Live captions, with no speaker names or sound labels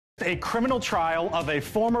A criminal trial of a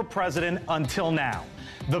former president until now.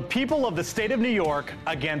 The people of the state of New York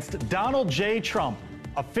against Donald J. Trump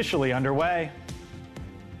officially underway.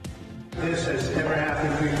 This has never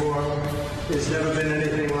happened before. There's never been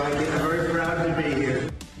anything like it. I'm very proud to be here.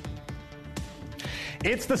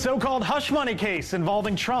 It's the so-called hush money case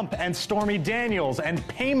involving Trump and Stormy Daniels and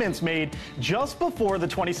payments made just before the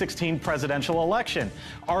 2016 presidential election.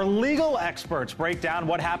 Our legal experts break down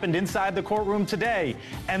what happened inside the courtroom today,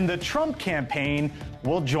 and the Trump campaign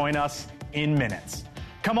will join us in minutes.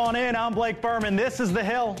 Come on in, I'm Blake Berman. This is The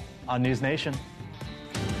Hill on NewsNation.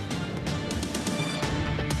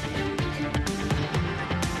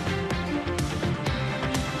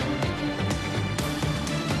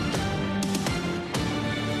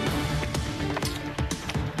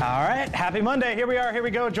 All right, happy Monday. Here we are, here we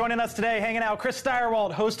go. Joining us today, hanging out, Chris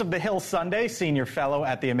Steyerwalt, host of The Hill Sunday, senior fellow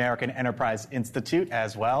at the American Enterprise Institute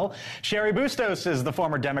as well. Sherry Bustos is the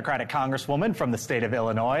former Democratic congresswoman from the state of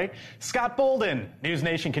Illinois. Scott Bolden,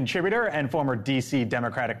 NewsNation contributor and former D.C.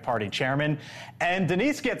 Democratic Party chairman. And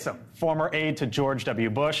Denise Gitsham, former aide to George W.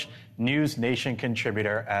 Bush, NewsNation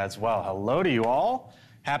contributor as well. Hello to you all.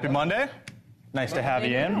 Happy Monday. Nice to have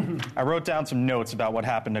you in. I wrote down some notes about what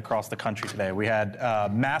happened across the country today. We had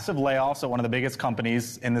massive layoffs at one of the biggest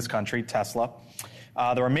companies in this country, Tesla.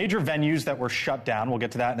 There were major venues that were shut down. We'll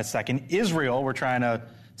get to that in a second. Israel, we're trying to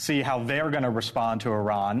see how they're going to respond to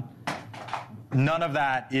Iran. None of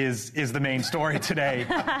that is the main story today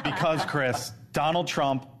because, Chris, Donald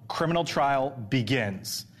Trump criminal trial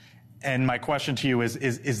begins. And my question to you is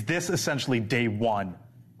this essentially day one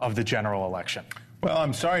of the general election? Well,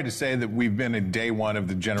 I'm sorry to say that we've been in day one of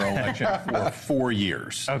the general election for 4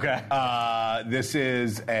 years. Okay. This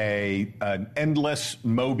is an endless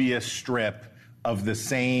Mobius strip of the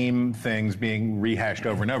same things being rehashed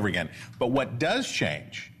over and over again. But what does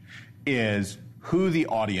change is who the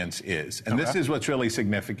audience is. And this is what's really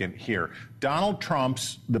significant here.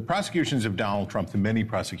 The prosecutions of Donald Trump, the many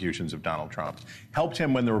prosecutions of Donald Trump, helped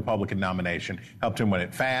him win the Republican nomination, helped him win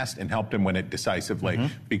it fast, and helped him win it decisively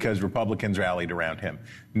because Republicans rallied around him.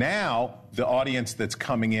 Now, the audience that's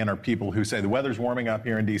coming in are people who say the weather's warming up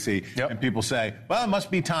here in D.C., and people say, well, it must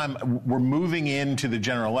be time. We're moving into the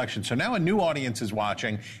general election. So now a new audience is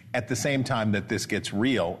watching at the same time that this gets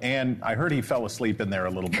real. And I heard he fell asleep in there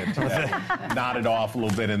a little bit today, nodded off a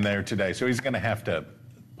little bit in there today. So he's going to have to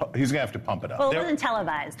pump it up. Well, it wasn't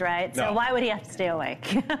televised, right? So why would he have to stay awake?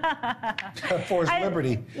 For his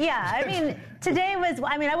liberty. Yeah, I mean, today was,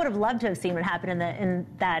 I would have loved to have seen what happened in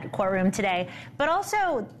that courtroom today. But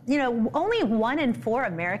also, only 1 in 4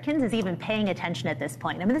 Americans is even paying attention at this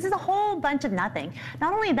point. This is a whole bunch of nothing.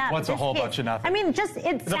 Not only that. What's a whole bunch of nothing?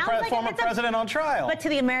 It sounds like former president on trial. But to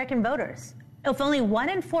the American voters. If only 1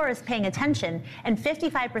 in 4 is paying attention, and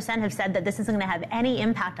 55% have said that this isn't going to have any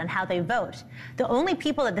impact on how they vote, the only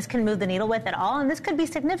people that this can move the needle with at all, and this could be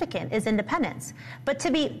significant, is independents. But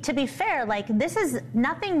to be fair, this is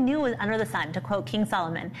nothing new under the sun, to quote King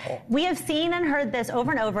Solomon. We have seen and heard this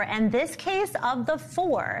over and over, and this case of the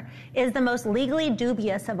 4 is the most legally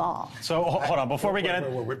dubious of all. So hold on, before we get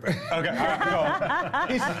in. Okay, all right,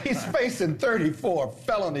 go on. He's facing 34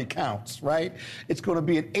 felony counts, right? It's going to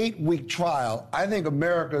be an 8-week trial. I think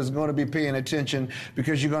America is going to be paying attention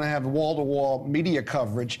because you're going to have wall-to-wall media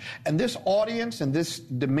coverage. And this audience and this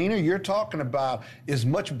demeanor you're talking about is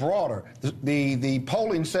much broader. The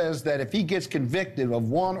polling says that if he gets convicted of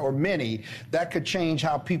one or many, that could change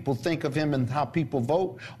how people think of him and how people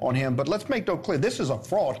vote on him. But let's make that clear. This is a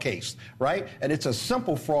fraud case, right? And it's a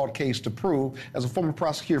simple fraud case to prove as a former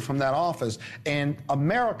prosecutor from that office. And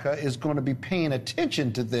America is going to be paying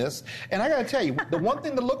attention to this. And I got to tell you, the one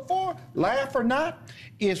thing to look for, laugh or not,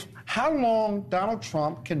 is how long Donald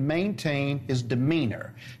Trump can maintain his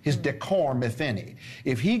demeanor, his decorum, if any.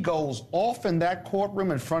 If he goes off in that courtroom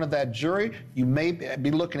in front of that jury, you may be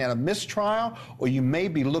looking at a mistrial, or you may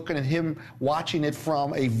be looking at him watching it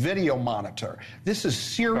from a video monitor. This is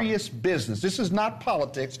serious business. This is not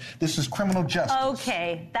politics. This is criminal justice.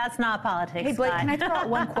 Okay, that's not politics. Hey, Blake, can I throw out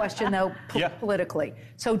one question, though, politically?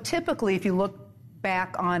 So typically, if you look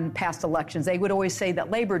back on past elections, they would always say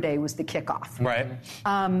that Labor Day was the kickoff. Right.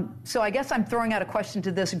 So I guess I'm throwing out a question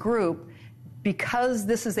to this group. Because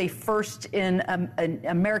this is a first in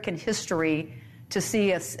American history to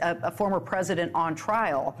see a former president on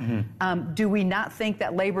trial. Do we not think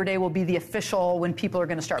that Labor Day will be the official when people are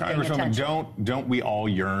going to start paying attention? Don't we all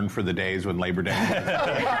yearn for the days when Labor Day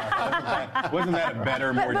wasn't that a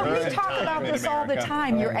better, more But we talk about this all the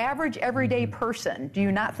time. Your average everyday person, do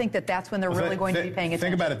you not think that that's when they're really going to be paying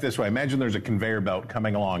attention? Think about it this way. Imagine there's a conveyor belt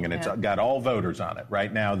coming along and it's got all voters on it.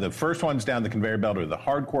 Right now, the first ones down the conveyor belt are the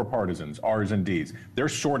hardcore partisans, R's and D's. They're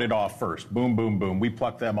sorted off first. Boom, boom, boom. We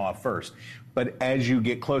pluck them off first. But as you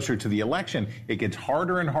get closer to the election, it gets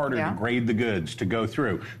harder and harder to grade the goods, to go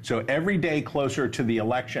through. So every day closer to the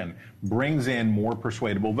election brings in more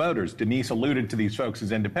persuadable voters. Denise alluded to these folks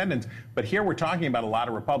as independents, but here we're talking about a lot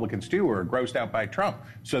of Republicans, too, who are grossed out by Trump.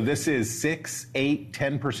 So this is 6, 8,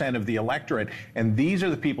 10% of the electorate, and these are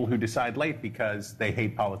the people who decide late because they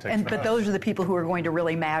hate politics. But those are the people who are going to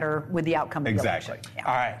really matter with the outcome of the election. Exactly.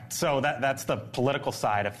 All right, so that's the political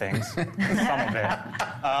side of things, some of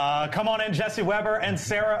it. Come on in, Jesse Weber and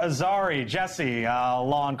Sarah Azari. Jesse,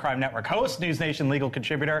 Law and Crime Network host, NewsNation legal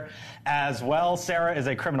contributor as well. Sarah is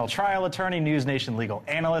a criminal trial attorney, NewsNation legal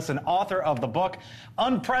analyst, and author of the book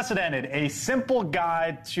Unprecedented, A Simple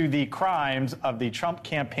Guide to the Crimes of the Trump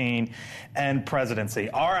Campaign and Presidency.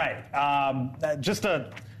 All right, just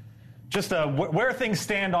where things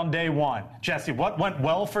stand on day one. Jesse, what went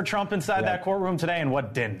well for Trump inside that courtroom today and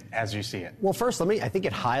what didn't, as you see it? Well, first, I think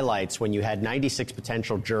it highlights when you had 96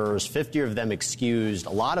 potential jurors, 50 of them excused, a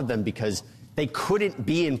lot of them because they couldn't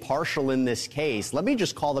be impartial in this case. Let me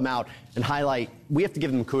just call them out and highlight, we have to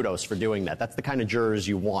give them kudos for doing that. That's the kind of jurors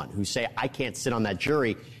you want, who say, I can't sit on that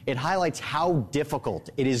jury. It highlights how difficult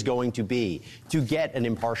it is going to be to get an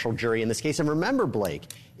impartial jury in this case. And remember, Blake,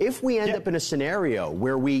 if we end up in a scenario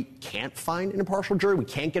where we can't find an impartial jury, we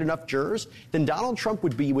can't get enough jurors, then Donald Trump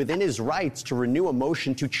would be within his rights to renew a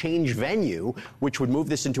motion to change venue, which would move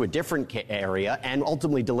this into a different area and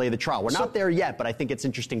ultimately delay the trial. We're not there yet, but I think it's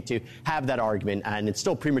interesting to have that argument, and it's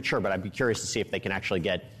still premature, but I'd be curious to see if they can actually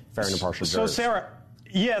get fair and impartial jurors. So, Sarah,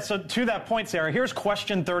 so to that point, Sarah, here's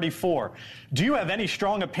question 34. Do you have any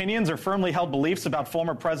strong opinions or firmly held beliefs about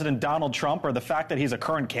former President Donald Trump or the fact that he's a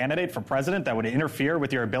current candidate for president that would interfere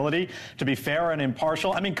with your ability to be fair and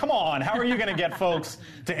impartial? I mean, come on. How are you going to get folks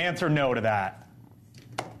to answer no to that?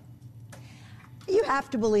 You have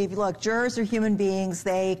to believe, look, jurors are human beings.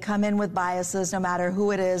 They come in with biases no matter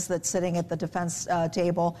who it is that's sitting at the defense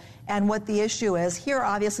table. And what the issue is, here,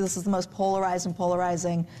 obviously, this is the most polarized and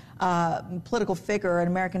polarizing political figure in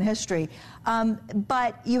American history.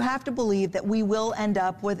 But you have to believe that we will end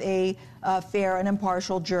up with a fair and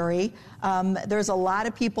impartial jury. There's a lot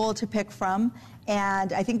of people to pick from.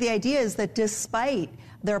 And I think the idea is that despite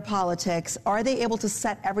their politics, are they able to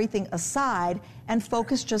set everything aside and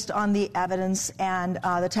focus just on the evidence and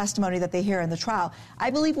the testimony that they hear in the trial?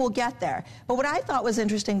 I believe we'll get there. But what I thought was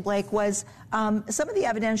interesting, Blake, was some of the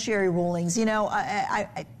evidentiary rulings. You know,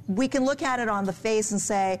 we can look at it on the face and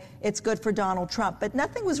say it's good for Donald Trump, but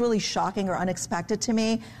nothing was really shocking or unexpected to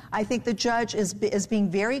me. I think the judge is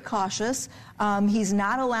being very cautious. He's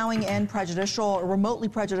not allowing in prejudicial or remotely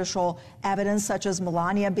prejudicial evidence, such as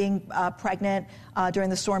Melania being pregnant during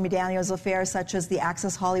the Stormy Daniels affair, such as the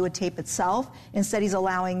Access Hollywood tape itself. Instead, he's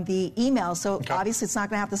allowing the email. So obviously, it's not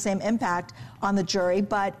going to have the same impact on the jury,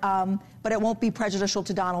 but it won't be prejudicial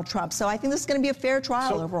to Donald Trump. So I think this is going to be a fair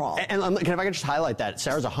trial overall. And if I could just highlight that,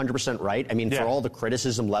 Sarah's 100% right. I mean, for all the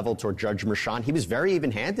criticism leveled toward Judge Merchan, he was very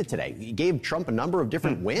even-handed today. He gave Trump a number of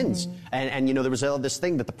different wins. And, you know, there was this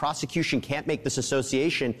thing that the prosecution can't make this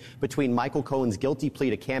association between Michael Cohen's guilty plea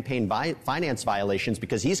to campaign finance violations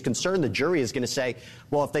because he's concerned the jury is going to say,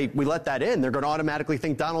 well, if we let that in, they're going to automatically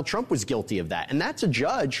think Donald Trump was guilty of that. And that's a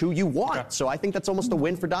judge who you want. So I think that's almost a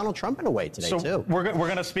win for Donald Trump in a way today, too. We're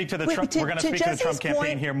going to speak to the Trump. We're going to speak to the Trump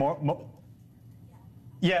campaign here more.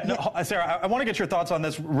 Sarah, I want to get your thoughts on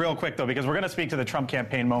this real quick, though, because we're going to speak to the Trump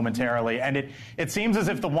campaign momentarily. And it seems as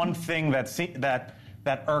if the one thing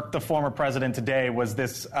that irked the former president today was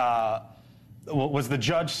this was the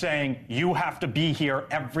judge saying you have to be here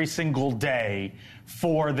every single day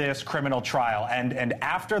for this criminal trial. And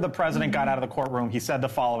after the president got out of the courtroom, he said the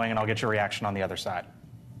following, and I'll get your reaction on the other side.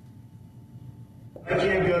 I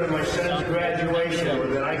can't go to my son's graduation, or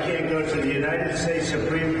that I can't go to the United States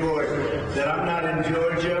Supreme Court, that I'm not in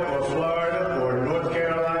Georgia or Florida or North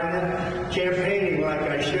Carolina campaigning like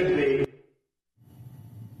I should be.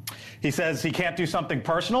 He says he can't do something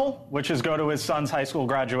personal, which is go to his son's high school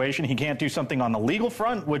graduation. He can't do something on the legal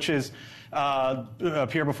front, which is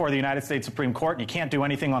appear before the United States Supreme Court. And he can't do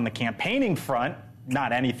anything on the campaigning front.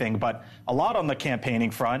 Not anything, but a lot on the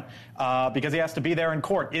campaigning front because he has to be there in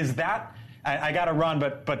court. Is that... I got to run,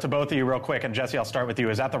 but to both of you real quick, and Jesse, I'll start with you.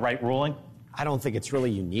 Is that the right ruling? I don't think it's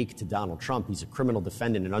really unique to Donald Trump. He's a criminal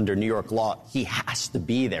defendant, and under New York law, he has to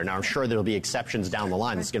be there. Now, I'm sure there'll be exceptions down the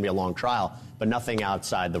line. It's going to be a long trial, but nothing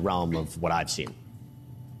outside the realm of what I've seen.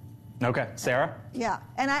 Okay, Sarah? Yeah,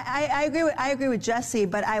 and I agree with Jesse,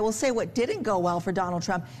 but I will say what didn't go well for Donald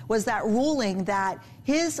Trump was that ruling that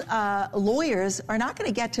his lawyers are not going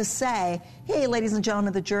to get to say, hey, ladies and gentlemen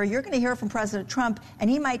of the jury, you're going to hear from President Trump, and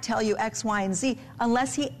he might tell you X, Y, and Z,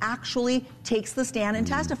 unless he actually takes the stand and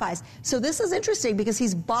testifies. So this is interesting because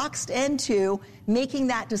he's boxed into making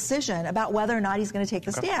that decision about whether or not he's going to take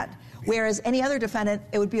the stand, whereas any other defendant,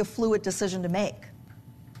 it would be a fluid decision to make.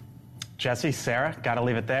 Jesse, Sarah, got to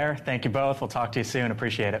leave it there. Thank you both. We'll talk to you soon.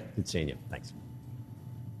 Appreciate it. Good seeing you. Thanks.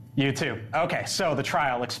 You too. Okay, so the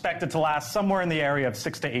trial expected to last somewhere in the area of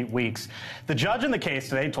 6 to 8 weeks. The judge in the case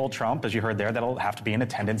today told Trump, as you heard there, that he'll have to be in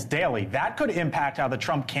attendance daily. That could impact how the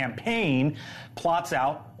Trump campaign plots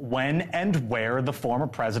out when and where the former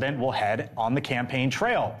president will head on the campaign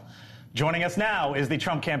trail. Joining us now is the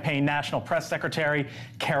Trump campaign National Press Secretary,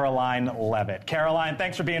 Caroline Leavitt. Caroline,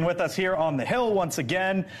 thanks for being with us here on the Hill once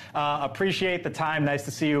again. Appreciate the time. Nice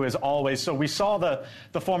to see you as always. So we saw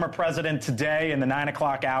the former president today in the 9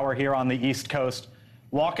 o'clock hour here on the East Coast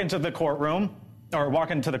walk into the courtroom, or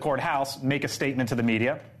walk into the courthouse, make a statement to the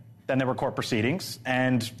media. Then there were court proceedings.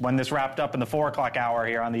 And when this wrapped up in the 4 o'clock hour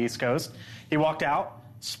here on the East Coast, he walked out,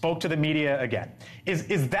 spoke to the media again.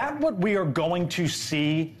 Is that what we are going to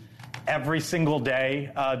see every single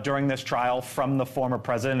day during this trial from the former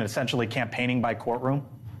president, essentially campaigning by courtroom?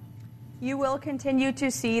 You will continue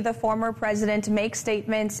to see the former president make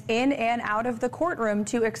statements in and out of the courtroom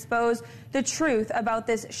to expose the truth about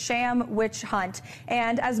this sham witch hunt.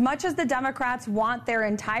 And as much as the Democrats want their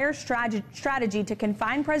entire strategy to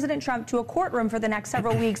confine President Trump to a courtroom for the next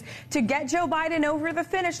several weeks to get Joe Biden over the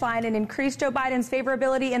finish line and increase Joe Biden's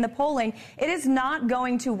favorability in the polling, it is not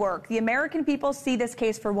going to work. The American people see this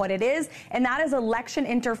case for what it is, and that is election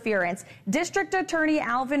interference. District Attorney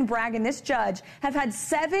Alvin Bragg and this judge have had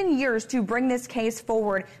 7 years to bring this case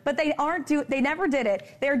forward, but they never did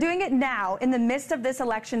it. They are doing it now in the midst of this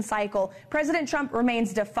election cycle. President Trump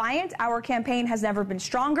remains defiant. Our campaign has never been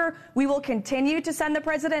stronger. We will continue to send the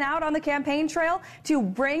president out on the campaign trail to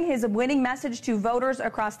bring his winning message to voters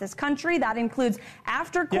across this country. That includes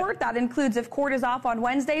after court. That includes if court is off on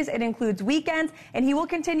Wednesdays. It includes weekends. And he will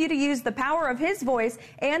continue to use the power of his voice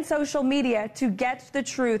and social media to get the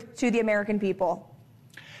truth to the American people.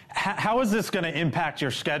 How is this going to impact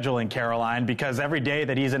your scheduling, Caroline? Because every day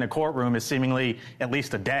that he's in a courtroom is seemingly at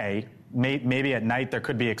least a day. Maybe at night there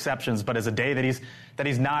could be exceptions, but as a day that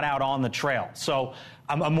he's not out on the trail. So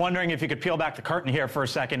I'm wondering if you could peel back the curtain here for a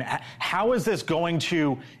second. How is this going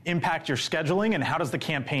to impact your scheduling, and how does the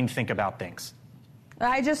campaign think about things?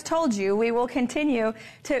 I just told you we will continue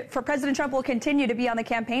for President Trump will continue to be on the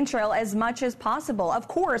campaign trail as much as possible. Of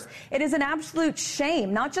course, it is an absolute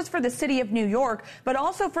shame, not just for the city of New York, but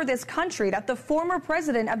also for this country, that the former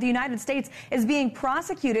president of the United States is being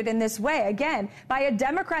prosecuted in this way, again, by a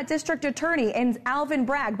Democrat district attorney and Alvin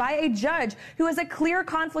Bragg, by a judge who has a clear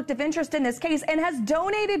conflict of interest in this case and has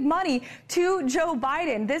donated money to Joe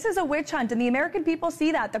Biden. This is a witch hunt, and the American people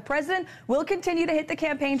see that. The president will continue to hit the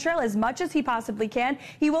campaign trail as much as he possibly can.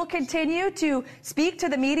 He will continue to speak to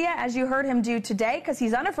the media, as you heard him do today, because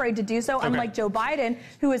he's unafraid to do so, unlike Joe Biden,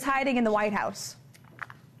 who is hiding in the White House.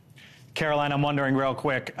 Caroline, I'm wondering real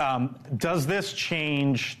quick, does this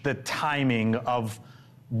change the timing of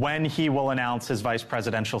when he will announce his vice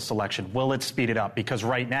presidential selection? Will it speed it up? Because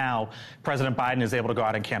right now, President Biden is able to go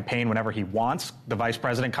out and campaign whenever he wants. The vice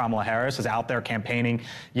president, Kamala Harris, is out there campaigning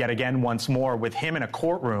yet again once more with him in a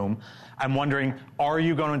courtroom. I'm wondering,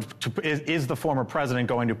 is the former president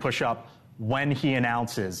going to push up when he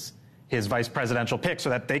announces his vice presidential pick so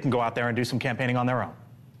that they can go out there and do some campaigning on their own?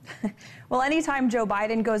 Well, anytime Joe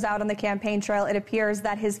Biden goes out on the campaign trail, it appears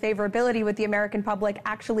that his favorability with the American public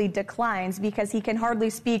actually declines because he can hardly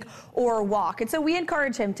speak or walk. And so we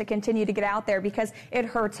encourage him to continue to get out there because it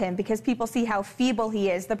hurts him, because people see how feeble he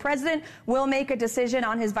is. The president will make a decision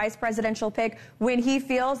on his vice presidential pick when he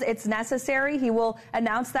feels it's necessary. He will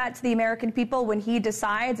announce that to the American people when he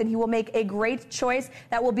decides, and he will make a great choice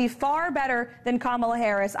that will be far better than Kamala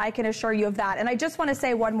Harris. I can assure you of that. And I just want to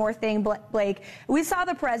say one more thing, Blake. We saw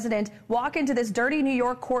the president walk into this dirty New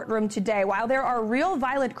York courtroom today while there are real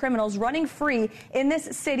violent criminals running free in this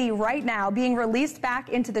city right now, being released back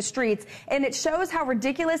into the streets. And it shows how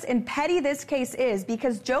ridiculous and petty this case is,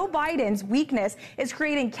 because Joe Biden's weakness is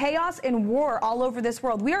creating chaos and war all over this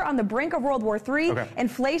world. We are on the brink of World War III. Okay.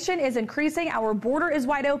 Inflation is increasing. Our border is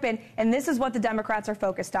wide open. And this is what the Democrats are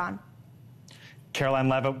focused on. Caroline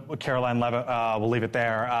Leavitt, we'll leave it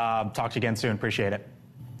there. Talk to you again soon. Appreciate it.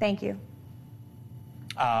 Thank you.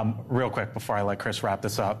 Real quick before I let Chris wrap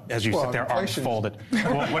this up, as you sit there arms folded,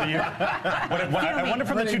 what do you? I wonder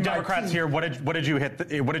from the two Democrats here, what did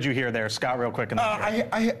you hear there, Scott? Real quick.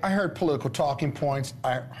 I heard political talking points.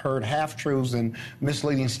 I heard half truths and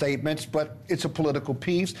misleading statements, but it's a political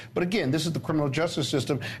piece. But again, this is the criminal justice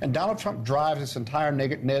system, and Donald Trump drives this entire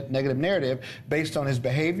negative narrative based on his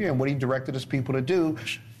behavior and what he directed his people to do.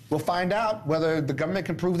 We'll find out whether the government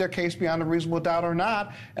can prove their case beyond a reasonable doubt or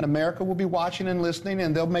not, and America will be watching and listening,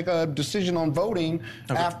 and they'll make a decision on voting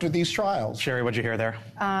after these trials. Sherry, what'd you hear there?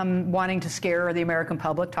 Wanting to scare the American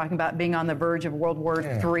public, talking about being on the verge of World War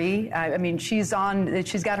III. I mean, she's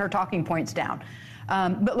got her talking points down.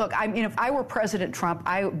 But look, I mean, if I were President Trump,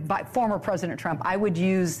 former President Trump, I would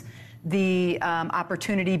use the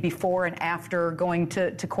opportunity before and after going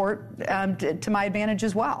to court to my advantage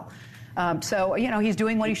as well. So, he's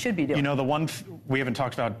doing what he should be doing. We haven't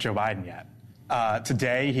talked about Joe Biden yet.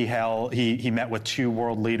 Today, he met with two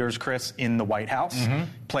world leaders, Chris, in the White House,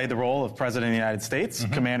 played the role of President of the United States,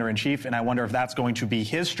 Commander-in-Chief, and I wonder if that's going to be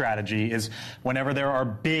his strategy, is whenever there are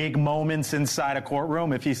big moments inside a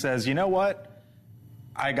courtroom, if he says, you know what,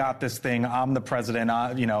 I got this thing, I'm the president,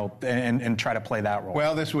 and try to play that role.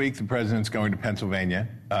 Well, this week the president's going to Pennsylvania,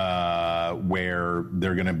 where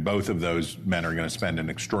both of those men are going to spend an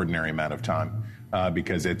extraordinary amount of time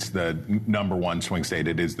because it's the number one swing state.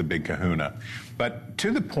 It is the big kahuna. But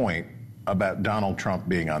to the point about Donald Trump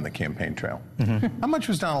being on the campaign trail, how much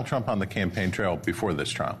was Donald Trump on the campaign trail before this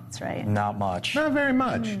trial? That's right. Not much. Not very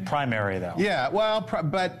much. Primary, though. Yeah, well,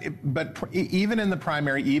 but even in the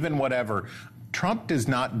primary, even whatever, Trump does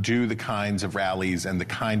not do the kinds of rallies and the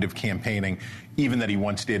kind of campaigning even that he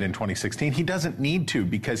once did in 2016. He doesn't need to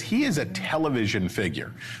because he is a television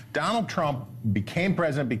figure. Donald Trump became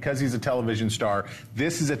president because he's a television star.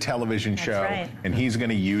 This is a television show, and he's going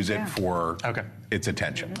to use it for its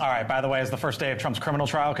attention. All right, by the way, as the first day of Trump's criminal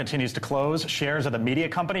trial continues to close, shares of the media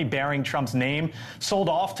company bearing Trump's name sold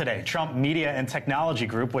off today. Trump Media and Technology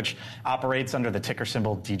Group, which operates under the ticker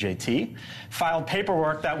symbol DJT, filed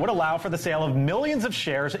paperwork that would allow for the sale of millions of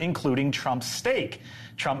shares, including Trump's stake.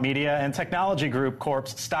 Trump Media and Technology Group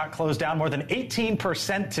Corp's stock closed down more than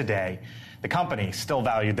 18% today. The company still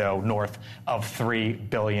valued, though, north of $3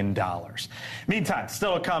 billion. Meantime,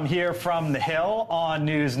 still to come here from the Hill on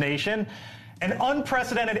NewsNation. An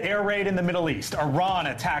unprecedented air raid in the Middle East. Iran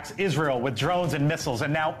attacks Israel with drones and missiles,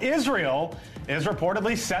 and now Israel is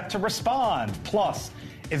reportedly set to respond. Plus,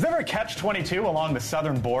 is there a catch-22 along the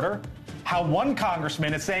southern border? How one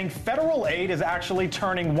congressman is saying federal aid is actually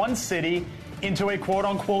turning one city into a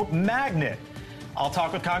quote-unquote magnet. I'll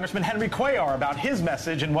talk with Congressman Henry Cuellar about his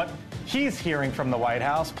message and what he's hearing from the White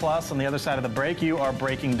House. Plus, on the other side of the break, you are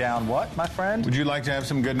breaking down what, my friend? Would you like to have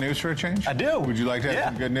some good news for a change? I do. Would you like to have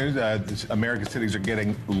some good news? American cities are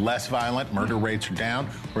getting less violent. Murder rates are down.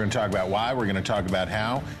 We're going to talk about why. We're going to talk about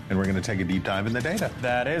how. And we're going to take a deep dive in the data.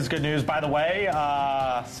 That is good news. By the way,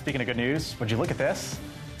 speaking of good news, would you look at this?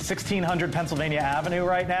 1600 Pennsylvania Avenue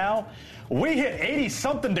right now. We hit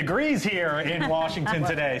 80-something degrees here in Washington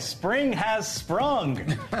today. Spring has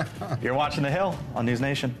sprung. You're watching The Hill on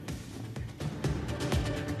NewsNation.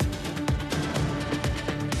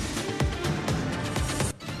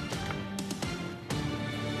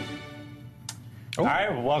 All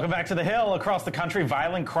right, welcome back to The Hill. Across the country,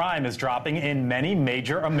 violent crime is dropping in many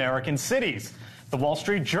major American cities. The Wall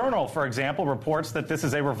Street Journal, for example, reports that this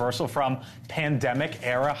is a reversal from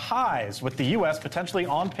pandemic-era highs, with the U.S. potentially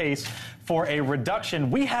on pace for a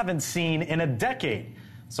reduction we haven't seen in a decade.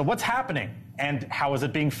 So what's happening, and how is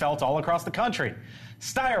it being felt all across the country?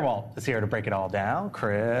 Steyerwalt is here to break it all down.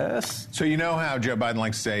 Chris? So you know how Joe Biden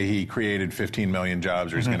likes to say he created 15 million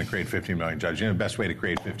jobs, or he's going to create 15 million jobs. You know, the best way to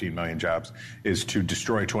create 15 million jobs is to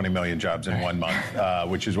destroy 20 million jobs in 1 month,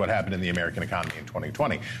 which is what happened in the American economy in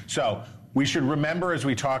 2020. So we should remember as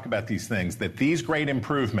we talk about these things that these great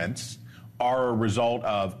improvements are a result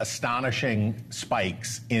of astonishing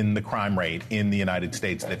spikes in the crime rate in the United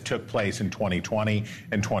States that took place in 2020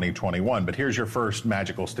 and 2021. But here's your first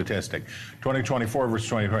magical statistic. 2024 versus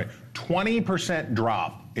 2020, 20%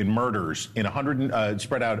 drop in murders in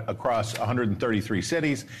spread out across 133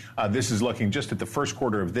 cities. This is looking just at the first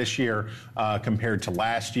quarter of this year compared to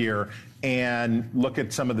last year. And look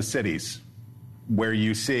at some of the cities where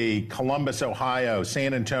you see Columbus, Ohio,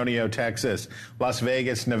 San Antonio, Texas, Las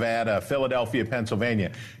Vegas, Nevada, Philadelphia,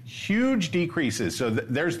 Pennsylvania. Huge decreases. So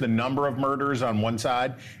there's the number of murders on one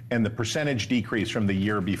side and the percentage decrease from the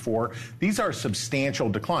year before. These are substantial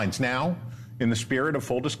declines. Now, in the spirit of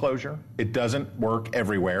full disclosure, it doesn't work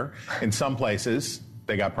everywhere. In some places,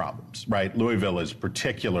 they got problems, right? Louisville is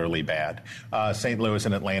particularly bad. St. Louis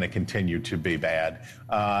and Atlanta continue to be bad,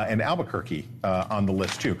 and Albuquerque on the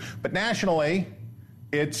list too. But nationally,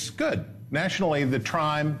 it's good. Nationally, the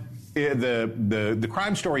crime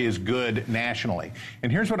story is good nationally.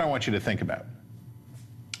 And here's what I want you to think about.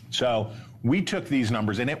 So we took these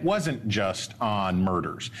numbers, and it wasn't just on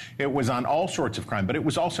murders. It was on all sorts of crime, but it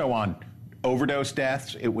was also on overdose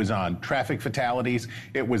deaths. It was on traffic fatalities.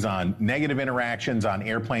 It was on negative interactions on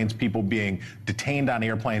airplanes, people being detained on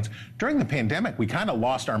airplanes. During the pandemic, we kind of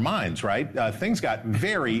lost our minds, right? Things got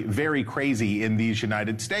very, very crazy in these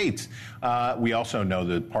United States. We also know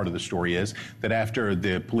that part of the story is that after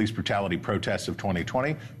the police brutality protests of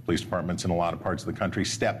 2020, police departments in a lot of parts of the country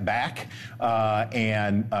stepped back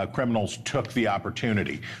and criminals took the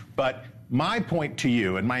opportunity. But my point to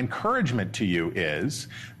you and my encouragement to you is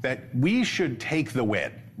that we should take the win,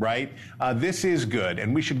 right? This is good,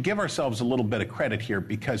 and we should give ourselves a little bit of credit here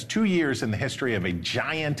because 2 years in the history of a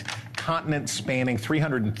giant continent-spanning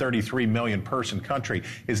 333 million person country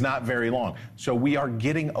is not very long. So we are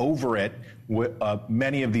getting over it with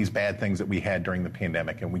many of these bad things that we had during the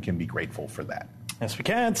pandemic, and we can be grateful for that. Yes, we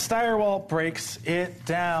can. Steyerwalt breaks it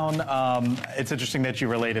down. It's interesting that you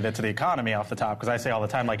related it to the economy off the top, because I say all the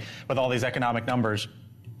time, like, with all these economic numbers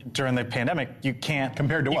during the pandemic, you can't...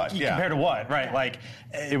 Compared to what? Yeah. Compared to what, right? Yeah. Like,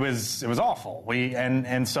 it was awful.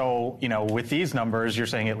 And so, you know, with these numbers, you're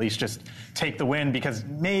saying at least just take the win because,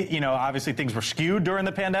 obviously things were skewed during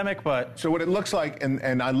the pandemic, but... So what it looks like,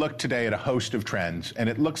 and I looked today at a host of trends, and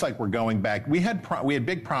it looks like we're going back. We had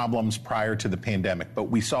big problems prior to the pandemic, but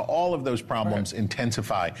we saw all of those problems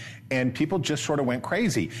intensify, and people just sort of went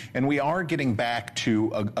crazy. And we are getting back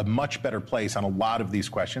to a much better place on a lot of these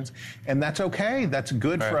questions, and that's okay. That's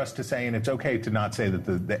good for us to say, and it's okay to not say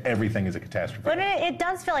that everything is a catastrophe. But it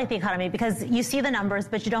does feel like the economy because you see the numbers,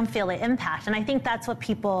 but you don't feel the impact. And I think that's what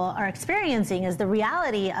people are experiencing is the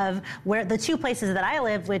reality of where the two places that I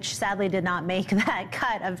live, which sadly did not make that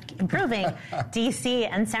cut of improving, D.C.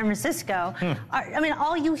 and San Francisco.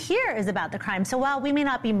 All you hear is about the crime. So while we may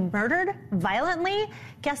not be murdered violently,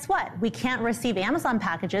 guess what? We can't receive Amazon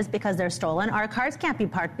packages because they're stolen. Our cars can't be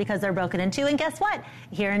parked because they're broken into. And guess what?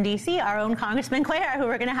 Here in D.C., our own Congressman Claire, who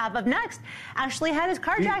we're going to have up next, actually had his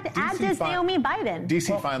car jacked, as did Naomi Biden.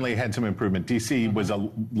 D.C. finally had some improvement. D.C. was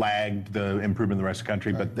lagged the improvement in the rest of the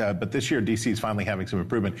country, but this year D.C. is finally having some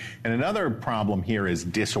improvement. And another problem here is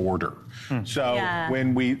disorder. So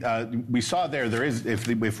when we saw there is,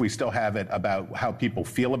 if we still have it, about how people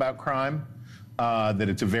feel about crime, that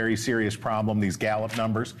it's a very serious problem, these Gallup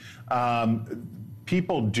numbers.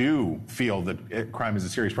 People do feel that crime is a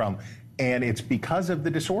serious problem. And it's because of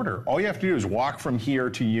the disorder. All you have to do is walk from here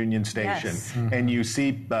to Union Station, and you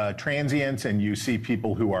see transients, and you see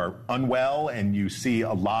people who are unwell, and you see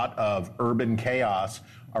a lot of urban chaos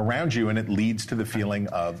around you, and it leads to the feeling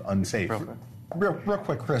of unsafe. Real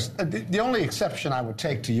quick, Chris. The only exception I would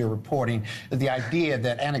take to your reporting is the idea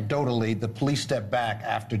that anecdotally the police stepped back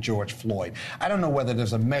after George Floyd. I don't know whether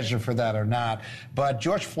there's a measure for that or not, but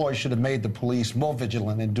George Floyd should have made the police more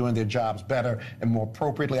vigilant in doing their jobs better and more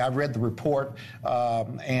appropriately. I read the report,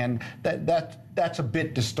 and that's a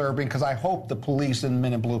bit disturbing because I hope the police in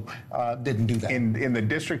Men in Blue didn't do that. In the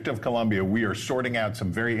District of Columbia, we are sorting out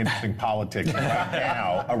some very interesting politics right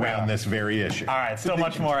now around this very issue. All right, still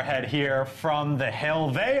much more ahead here from the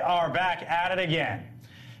Hill. They are back at it again.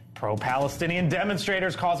 Pro-Palestinian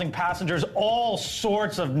demonstrators causing passengers all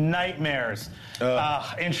sorts of nightmares.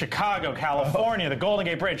 In Chicago, California, the Golden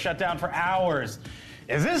Gate Bridge shut down for hours.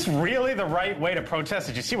 Is this really the right way to protest?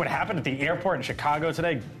 Did you see what happened at the airport in Chicago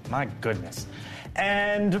today? My goodness.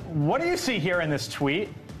 And what do you see here in this tweet?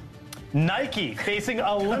 Nike facing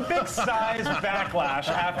Olympic-sized backlash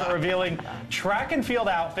after revealing track and field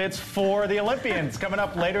outfits for the Olympians coming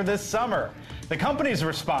up later this summer. The company's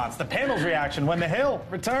response, the panel's reaction when the Hill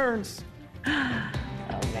returns. Oh,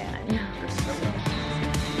 man.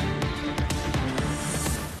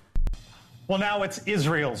 Well, now it's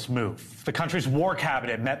Israel's move. The country's war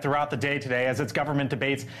cabinet met throughout the day today as its government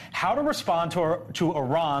debates how to respond to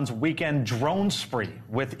Iran's weekend drone spree,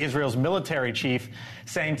 with Israel's military chief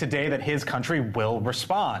saying today that his country will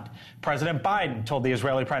respond. President Biden told the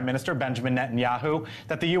Israeli Prime Minister Benjamin Netanyahu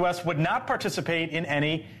that the U.S. would not participate in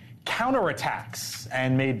any counterattacks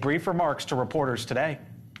and made brief remarks to reporters today.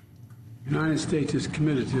 The United States is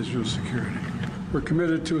committed to Israel's security. We're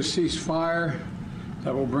committed to a ceasefire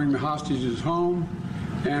that will bring the hostages home,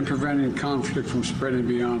 and preventing conflict from spreading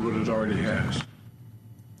beyond what it already has.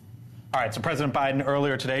 All right, so President Biden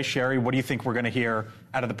earlier today, Sherry, what do you think we're going to hear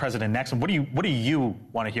out of the president next? And what do you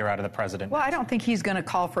want to hear out of the president? Well, I don't think he's going to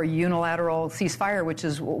call for a unilateral ceasefire, which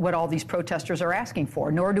is what all these protesters are asking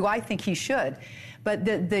for, nor do I think he should. But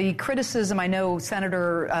the criticism, I know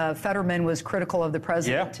Senator Fetterman was critical of the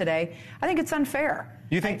president today. I think it's unfair.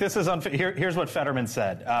 You think this is unfair? Here's what Fetterman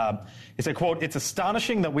said. He said, quote, "It's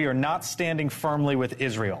astonishing that we are not standing firmly with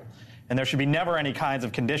Israel. And there should be never any kinds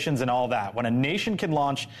of conditions and all that. When a nation can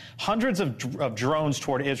launch hundreds of drones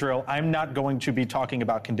toward Israel, I'm not going to be talking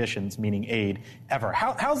about conditions, meaning aid, ever."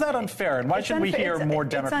 How's that unfair? And why should we hear more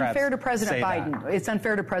Democrats say that? It's unfair to President Biden. It's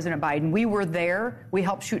unfair to President Biden. We were there. We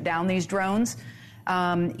helped shoot down these drones.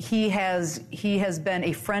 He has been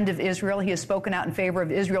a friend of Israel. He has spoken out in favor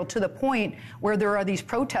of Israel to the point where there are these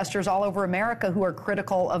protesters all over America who are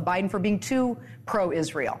critical of Biden for being too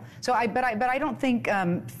pro-Israel. So, I don't think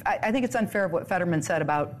I think it's unfair of what Fetterman said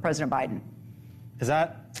about President Biden. Is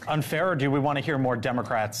that unfair, or do we want to hear more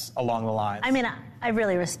Democrats along the lines? I mean, I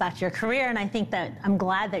really respect your career, and I think that I'm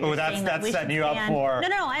glad that you're saying that we should setting you up for.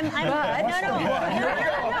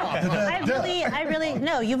 I really,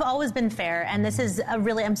 no, you've always been fair, and this is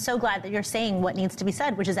I'm so glad that you're saying what needs to be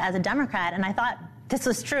said, which is as a Democrat, and I thought this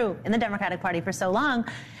was true in the Democratic Party for so long.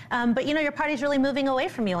 But, your party's really moving away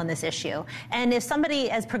from you on this issue. And if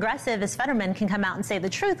somebody as progressive as Fetterman can come out and say the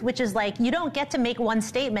truth, which is like, you don't get to make one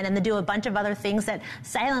statement and then do a bunch of other things that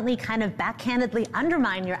silently kind of backhandedly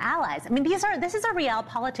undermine your allies. I mean, this is a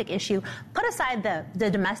realpolitik issue. Put aside the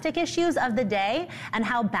domestic issues of the day and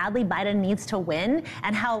how badly Biden needs to win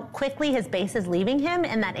and how quickly his base is leaving him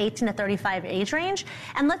in that 18 to 35 age range.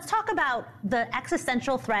 And let's talk about the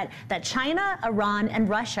existential threat that China, Iran, and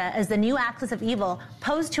Russia as the new axis of evil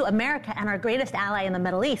pose to America and our greatest ally in the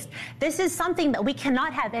Middle East. This is something that we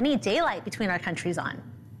cannot have any daylight between our countries on.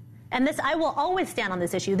 And I will always stand on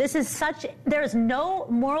this issue. There is no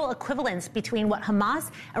moral equivalence between what Hamas,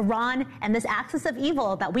 Iran, and this axis of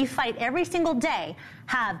evil that we fight every single day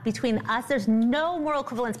have between us. There's no moral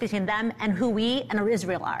equivalence between them and who we and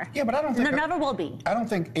Israel are. Yeah, but I don't think there never will be. I don't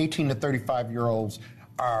think 18 to 35-year-olds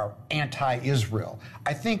are anti-Israel.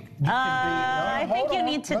 I think you can be... I think you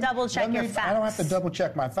need to double-check your facts. I don't have to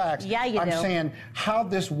double-check my facts. Yeah, you do. I'm saying how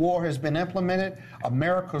this war has been implemented,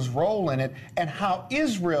 America's role in it, and how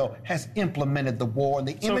Israel has implemented the war and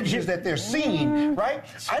the images that they're seeing, right?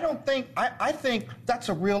 I think that's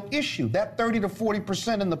a real issue. That 30 to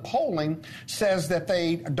 40% in the polling says that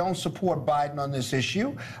they don't support Biden on this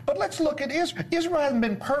issue. But let's look at Israel. Israel hasn't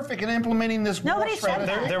been perfect in implementing this war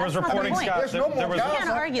strategy. There was reporting, Scott. There's no more Gaza.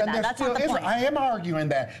 Argue that. That's not the point. I am arguing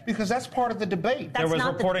that because that's part of the debate. There was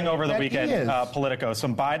reporting over the weekend, Politico.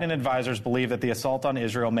 Some Biden advisors believe that the assault on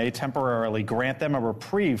Israel may temporarily grant them a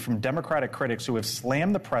reprieve from Democratic critics who have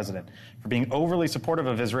slammed the president for being overly supportive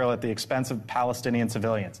of Israel at the expense of Palestinian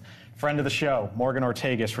civilians. Friend of the show, Morgan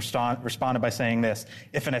Ortagus, responded by saying this: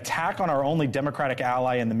 "If an attack on our only Democratic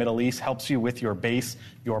ally in the Middle East helps you with your base,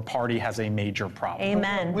 your party has a major problem."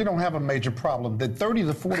 Amen. We don't have a major problem. The 30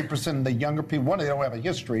 to 40% of the younger people, one, they don't have a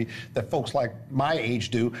history that folks like my age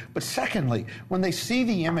do. But secondly, when they see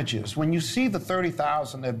the images, when you see the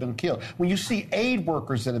 30,000 that have been killed, when you see aid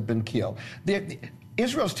workers that have been killed,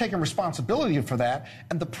 Israel's taken responsibility for that,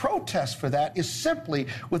 and the protest for that is simply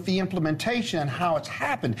with the implementation and how it's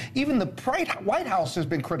happened. Even the White House has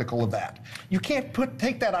been critical of that. You can't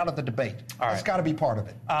take that out of the debate. It's got to be part of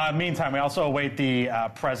it. Meantime, we also await the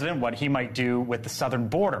president, what he might do with the southern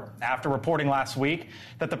border. After reporting last week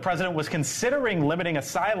that the president was considering limiting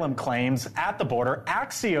asylum claims at the border,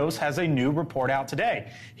 Axios has a new report out today.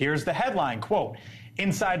 Here's the headline, quote,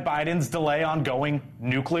 "Inside Biden's delay on going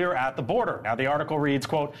nuclear at the border." Now, the article reads,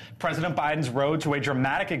 quote, "President Biden's road to a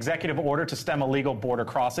dramatic executive order to stem illegal border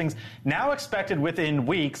crossings, now expected within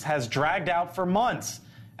weeks, has dragged out for months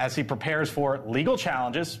as he prepares for legal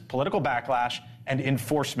challenges, political backlash, and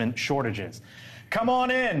enforcement shortages." Come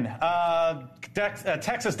on in.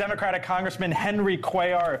 Texas Democratic Congressman Henry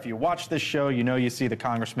Cuellar. If you watch this show, you know you see the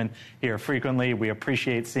congressman here frequently. We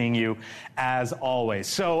appreciate seeing you as always.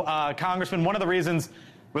 So, Congressman, one of the reasons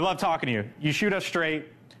we love talking to you, you shoot us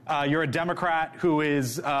straight. You're a Democrat who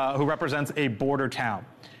represents a border town.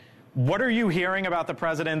 What are you hearing about the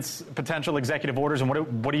president's potential executive orders, and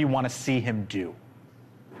what do you want to see him do?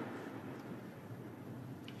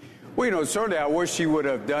 Well, certainly I wish he would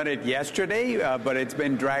have done it yesterday, but it's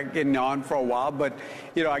been dragging on for a while. But,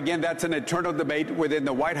 again, that's an eternal debate within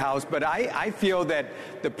the White House. But I feel that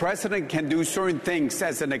the president can do certain things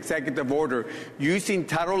as an executive order using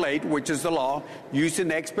Title VIII, which is the law, using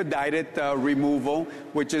expedited removal,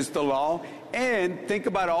 which is the law. And think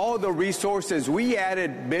about all the resources. We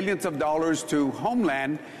added billions of dollars to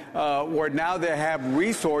Homeland where now they have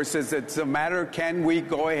resources. It's a matter, can we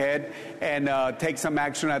go ahead and take some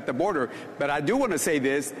action at the border? But I do want to say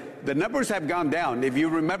this. The numbers have gone down. If you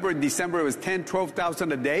remember, in December, it was 10,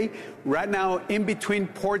 12,000 a day. Right now, in between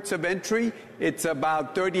ports of entry, it's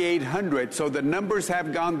about 3,800. So the numbers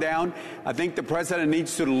have gone down. I think the president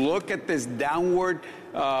needs to look at this downward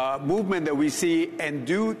movement that we see and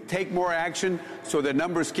do take more action so the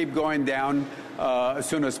numbers keep going down as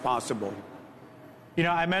soon as possible. You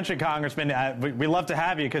know, I mentioned, Congressman, we love to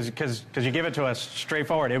have you because you give it to us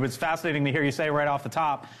straightforward. It was fascinating to hear you say right off the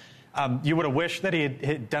top, you would have wished that he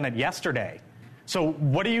had done it yesterday. So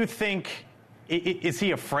what do you think? Is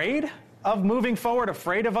he afraid of moving forward,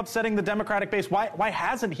 afraid of upsetting the Democratic base? Why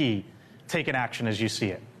hasn't he taken action as you see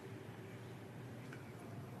it?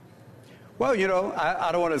 Well, you know,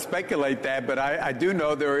 I don't want to speculate that, but I do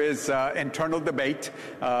know there is internal debate.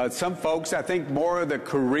 Some folks, I think more of the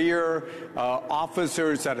career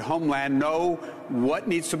officers at Homeland know what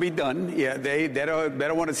needs to be done. Yeah, they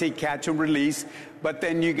don't want to see catch and release. But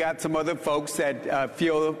then you got some other folks that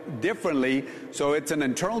feel differently. So it's an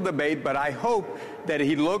internal debate, but I hope that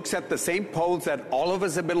he looks at the same polls that all of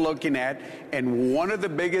us have been looking at. And one of the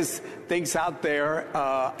biggest things out there,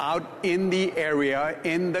 out in the area,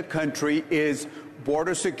 in the country, is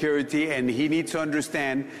border security. And he needs to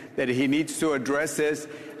understand that he needs to address this.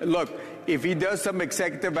 Look, if he does some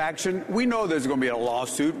executive action, we know there's going to be a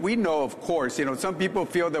lawsuit. We know, of course, you know, some people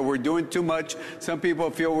feel that we're doing too much. Some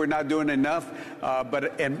people feel we're not doing enough.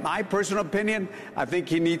 But in my personal opinion, I think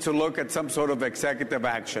he needs to look at some sort of executive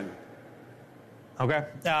action. Okay.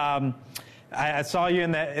 I saw you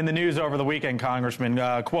in the news over the weekend,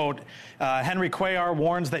 Congressman. Quote, Henry Cuellar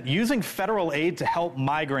warns that using federal aid to help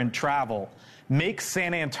migrant travel makes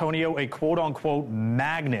San Antonio a quote-unquote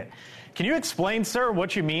magnet. Can you explain, sir,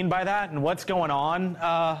 what you mean by that and what's going on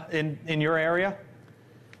in your area?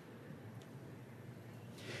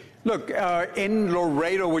 Look, in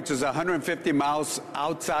Laredo, which is 150 miles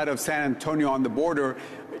outside of San Antonio on the border,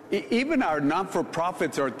 even our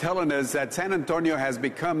non-for-profits are telling us that San Antonio has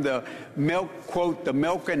become the milk, quote, the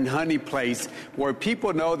milk and honey place where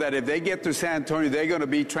people know that if they get to San Antonio, they're going to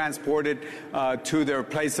be transported to their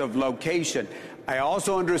place of location. I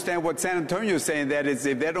also understand what San Antonio is saying, that is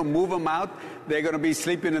if they don't move them out, they're going to be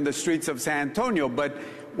sleeping in the streets of San Antonio. But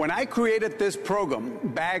when I created this program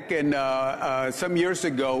back in some years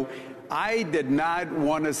ago, I did not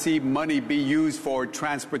want to see money be used for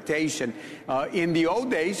transportation. In the old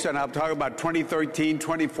days, and I'm talking about 2013,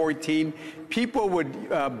 2014, people would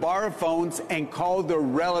borrow phones and call their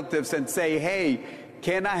relatives and say, hey,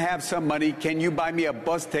 can I have some money? Can you buy me a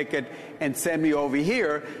bus ticket and send me over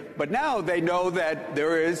here? But now they know that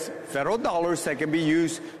there is federal dollars that can be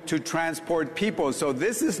used to transport people. So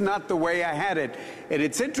this is not the way I had it. And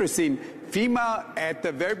it's interesting, FEMA at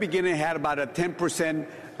the very beginning had about a 10%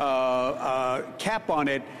 cap on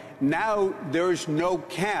it. Now there's no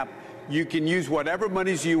cap. You can use whatever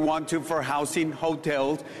monies you want to for housing,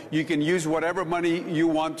 hotels. You can use whatever money you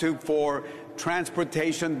want to for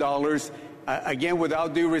transportation dollars. Again,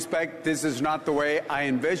 without due respect, this is not the way I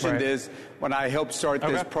envisioned this when I helped start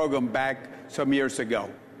this program back some years ago.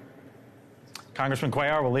 Congressman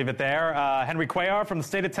Cuellar, we'll leave it there. Henry Cuellar from the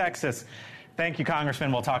state of Texas. Thank you,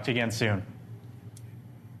 Congressman. We'll talk to you again soon.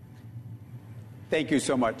 Thank you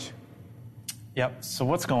so much. Yep. So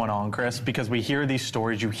what's going on, Chris? Because we hear these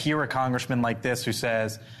stories. You hear a congressman like this who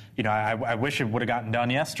says, you know, I wish it would have gotten done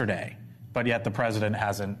yesterday, but yet the president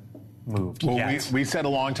hasn't moved yet. We said a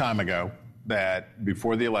long time ago that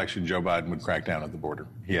before the election, Joe Biden would crack down at the border.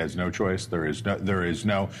 He has no choice. There is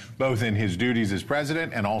no, both in his duties as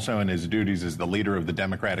president and also in his duties as the leader of the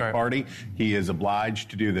Democratic Party, he is obliged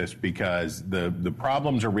to do this because the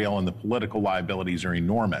problems are real and the political liabilities are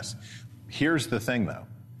enormous. Here's the thing, though.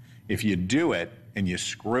 If you do it and you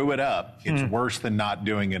screw it up, it's worse than not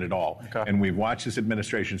doing it at all. And we've watched this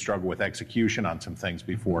administration struggle with execution on some things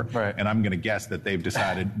before. And I'm going to guess that they've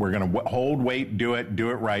decided we're going to hold, wait, do it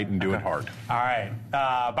right, and do it hard. All right.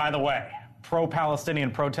 By the way,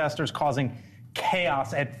 pro-Palestinian protesters causing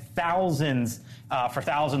chaos at thousands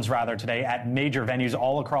today at major venues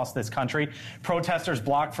all across this country. Protesters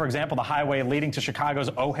blocked, for example, the highway leading to Chicago's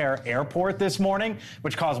O'Hare Airport this morning,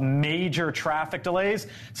 which caused major traffic delays.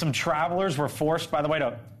 Some travelers were forced, by the way,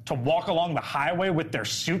 to walk along the highway with their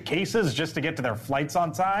suitcases just to get to their flights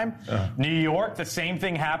on time. New York, the same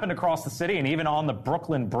thing happened across the city and even on the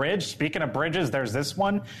Brooklyn Bridge. Speaking of bridges, there's this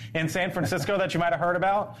one in San Francisco that you might have heard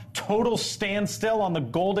about. Total standstill on the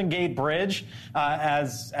Golden Gate Bridge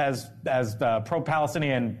as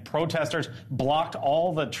pro-Palestinian protesters blocked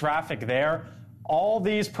all the traffic there. All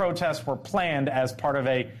these protests were planned as part of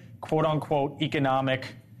a quote-unquote economic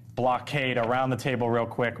blockade around the table real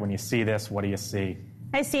quick. When you see this, what do you see?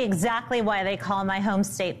 I see exactly why they call my home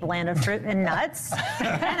state the land of fruit and nuts.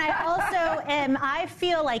 And I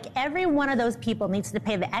feel like every one of those people needs to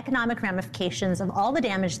pay the economic ramifications of all the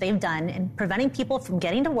damage they've done in preventing people from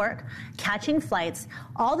getting to work, catching flights,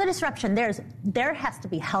 all the disruption. There has to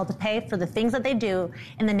be hell to pay for the things that they do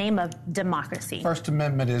in the name of democracy. First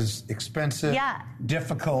Amendment is expensive,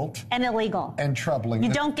 difficult, and illegal. And troubling.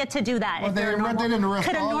 You don't get to do that. Well,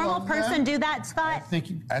 could a normal person do that, Scott?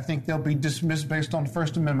 I think they'll be dismissed based on the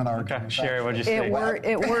First Amendment argument. Okay, Sherry, what'd you say? It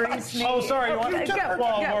worries me. Oh, sorry. I'm running short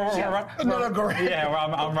on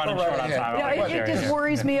time. It just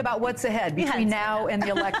worries me about what's ahead between now and the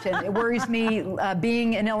election. It worries me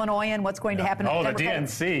being in Illinois and what's going to happen. Oh, the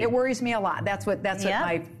DNC. It worries me a lot. That's what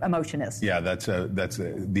my emotion is. Yeah, that's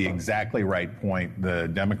the exactly right point. The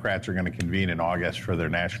Democrats are going to convene in August for their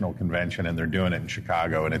national convention, and they're doing it in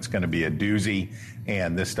Chicago, and it's going to be a doozy.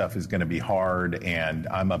 And this stuff is going to be hard, and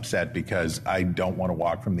I'm upset because I don't want to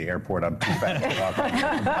walk from the airport. I'm too fat to walk from the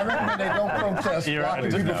airport. I recommend they don't protest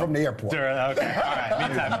blocking people from the airport. Okay, all right.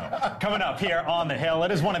 Meantime, coming up here on the Hill,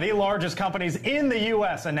 it is one of the largest companies in the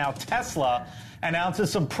U.S., and now Tesla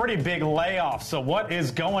announces some pretty big layoffs. So what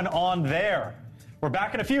is going on there? We're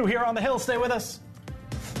back in a few here on the Hill. Stay with us.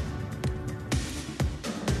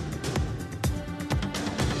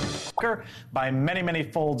 By many, many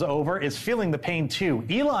folds over, is feeling the pain too.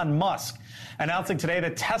 Elon Musk announcing today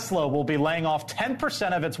that Tesla will be laying off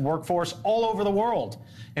 10% of its workforce all over the world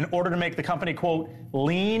in order to make the company, quote,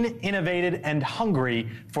 lean, innovative, and hungry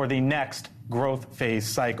for the next growth phase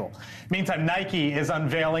cycle. Meantime, Nike is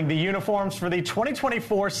unveiling the uniforms for the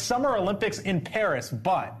 2024 Summer Olympics in Paris,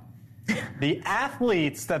 but the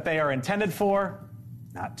athletes that they are intended for,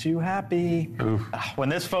 not too happy. When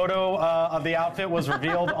this photo of the outfit was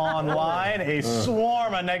revealed online, a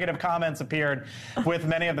swarm of negative comments appeared, with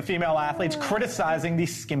many of the female athletes criticizing the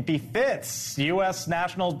skimpy fits. U.S.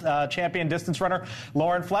 national champion distance runner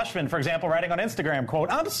Lauren Fleshman, for example, writing on Instagram,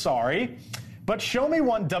 quote, "I'm sorry, but show me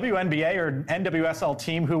one WNBA or NWSL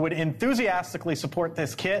team who would enthusiastically support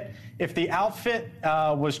this kit. If the outfit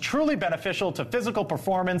was truly beneficial to physical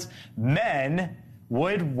performance, men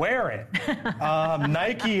would wear it."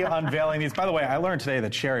 Nike unveiling these. By the way, I learned today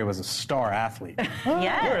that Sherry was a star athlete.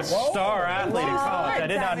 Yes. You're a star athlete in college. I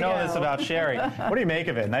did not know this about Sherry. What do you make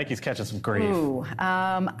of it? Nike's catching some grief.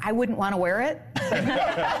 I wouldn't want to wear it.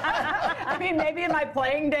 I mean, maybe in my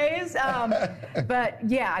playing days, but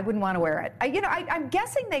yeah, I wouldn't want to wear it. I'm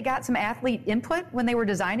guessing they got some athlete input when they were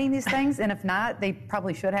designing these things, and if not, they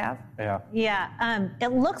probably should have. Yeah.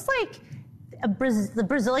 It looks like the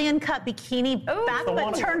Brazilian cut bikini back,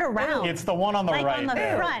 but turned around. It's the one on the right. On the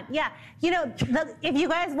front, yeah. If you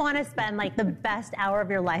guys want to spend the best hour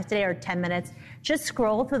of your life today or 10 minutes, just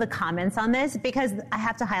scroll through the comments on this, because I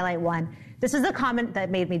have to highlight one. This is a comment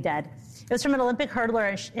that made me dead. It was from an Olympic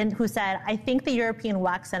hurdler who said, "I think the European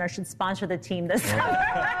Wax Center should sponsor the team this summer."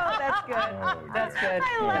 Oh, that's good. That's good.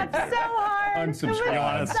 I laughed so hard.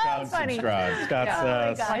 Unsubscribe. So funny.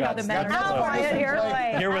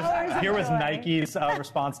 Here was Nike's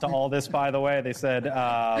response to all this, by the way. They said,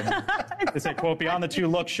 quote, "Beyond the two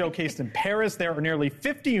looks showcased in Paris, there are nearly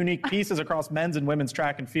 50 unique pieces across men's and women's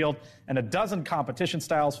track and field, and a dozen competition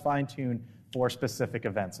styles fine-tuned for specific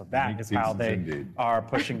events." So that is how they are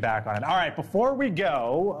pushing back on it. All right, before we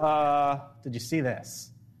go, did you see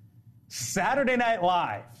this? Saturday Night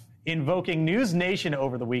Live invoking NewsNation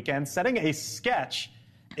over the weekend, setting a sketch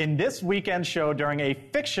in this weekend show during a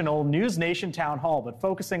fictional NewsNation town hall, but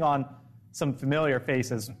focusing on some familiar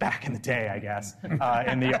faces back in the day, I guess, in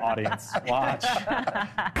the audience. Watch.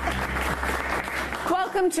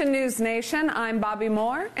 Welcome to NewsNation. I'm Bobby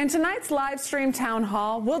Moore. In tonight's live stream town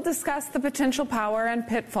hall, we'll discuss the potential power and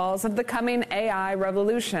pitfalls of the coming AI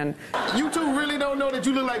revolution. You two really don't know that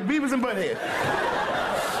you look like Beavis and Butthead.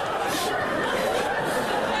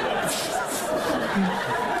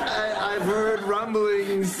 I've heard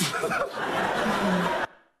rumblings.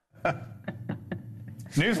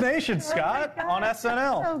 NewsNation, Scott, on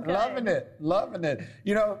SNL. So Loving it.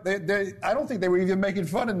 I don't think they were even making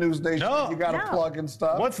fun of NewsNation. No. You got to plug and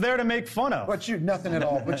stuff. What's there to make fun of? But nothing at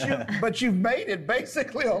all. But you've made it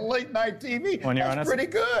basically on late night TV. When you're That's pretty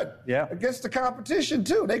good. Yeah. Against the competition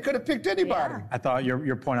too. They could have picked anybody. I thought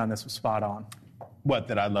your point on this was spot on. What,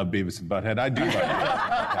 that I love Beavis and Butthead? I do love Beavis.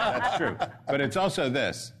 Yeah, that's true. But it's also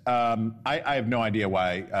this. I have no idea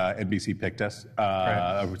why NBC picked us,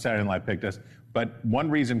 Saturday Night Live picked us. But one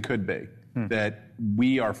reason could be that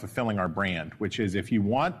we are fulfilling our brand, which is if you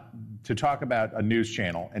want to talk about a news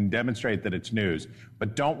channel and demonstrate that it's news,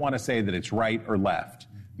 but don't want to say that it's right or left,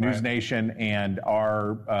 NewsNation and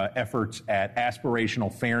our efforts at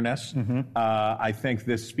aspirational fairness. I think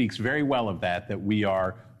this speaks very well of that we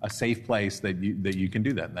are a safe place that you can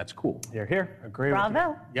do that, and that's cool. You're here. Agree with Bravo.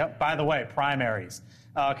 you. Yep. By the way, primaries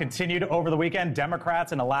continued over the weekend.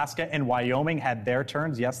 Democrats in Alaska and Wyoming had their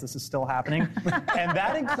turns. Yes, this is still happening. And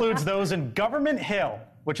that includes those in Government Hill,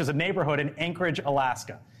 which is a neighborhood in Anchorage,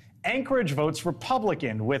 Alaska. Anchorage votes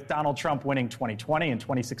Republican, with Donald Trump winning 2020 and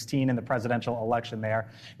 2016 in the presidential election there.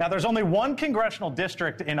 Now, there's only one congressional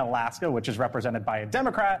district in Alaska, which is represented by a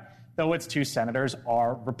Democrat, though its 2 senators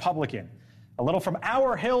are Republican. A little from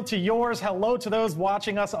our hill to yours. Hello to those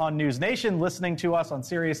watching us on NewsNation, listening to us on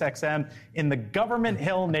SiriusXM in the Government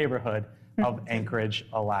Hill neighborhood of Anchorage,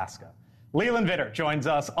 Alaska. Leland Vitter joins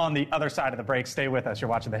us on the other side of the break. Stay with us. You're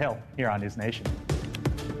watching The Hill here on NewsNation.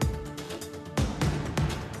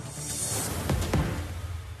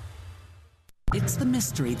 It's the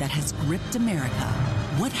mystery that has gripped America.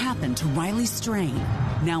 What happened to Riley Strain?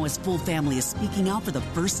 Now his full family is speaking out for the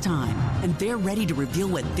first time, and they're ready to reveal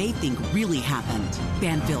what they think really happened.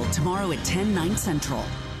 Banfield, tomorrow at 10, 9 Central.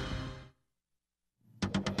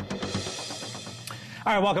 All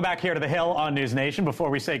right, welcome back here to The Hill on NewsNation. Before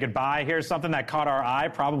we say goodbye, here's something that caught our eye,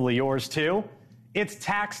 probably yours too. It's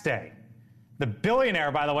tax day. The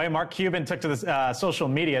billionaire, by the way, Mark Cuban, took to the social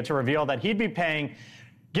media to reveal that he'd be paying,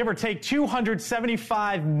 give or take,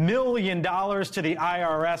 $275 million to the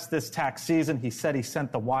IRS this tax season. He said he sent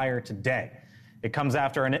the wire today. It comes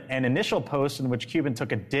after an initial post in which Cuban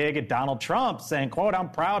took a dig at Donald Trump, saying, quote, "I'm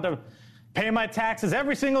proud to pay my taxes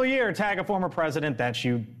every single year," tag a former president that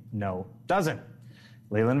you know doesn't.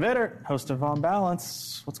 Leland Vitter, host of On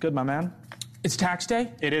Balance. What's good, my man? It's tax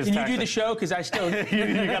day? It is Can tax you do day. the show? Because I still...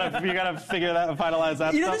 you gotta figure that and finalize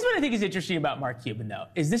that You know, stuff. this is what I think is interesting about Mark Cuban, though,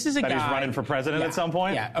 is this is a that guy... he's running for president at some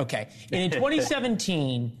point? Yeah, okay. And in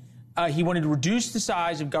 2017, he wanted to reduce the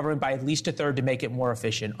size of government by at least a third to make it more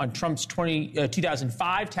efficient. On Trump's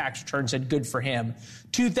 2005 tax return, said good for him.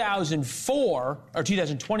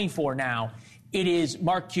 2024 now, it is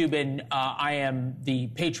Mark Cuban, I am the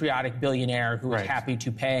patriotic billionaire who is happy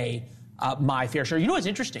to pay my fair share. You know what's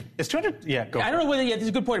interesting? It's 200. Yeah, go. I don't know whether. Yeah, this is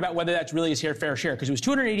a good point about whether that's really his fair share because it was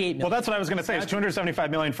 288 million. Well, that's what I was going to say. Is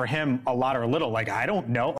 275 million for him a lot or a little? Like, I don't know.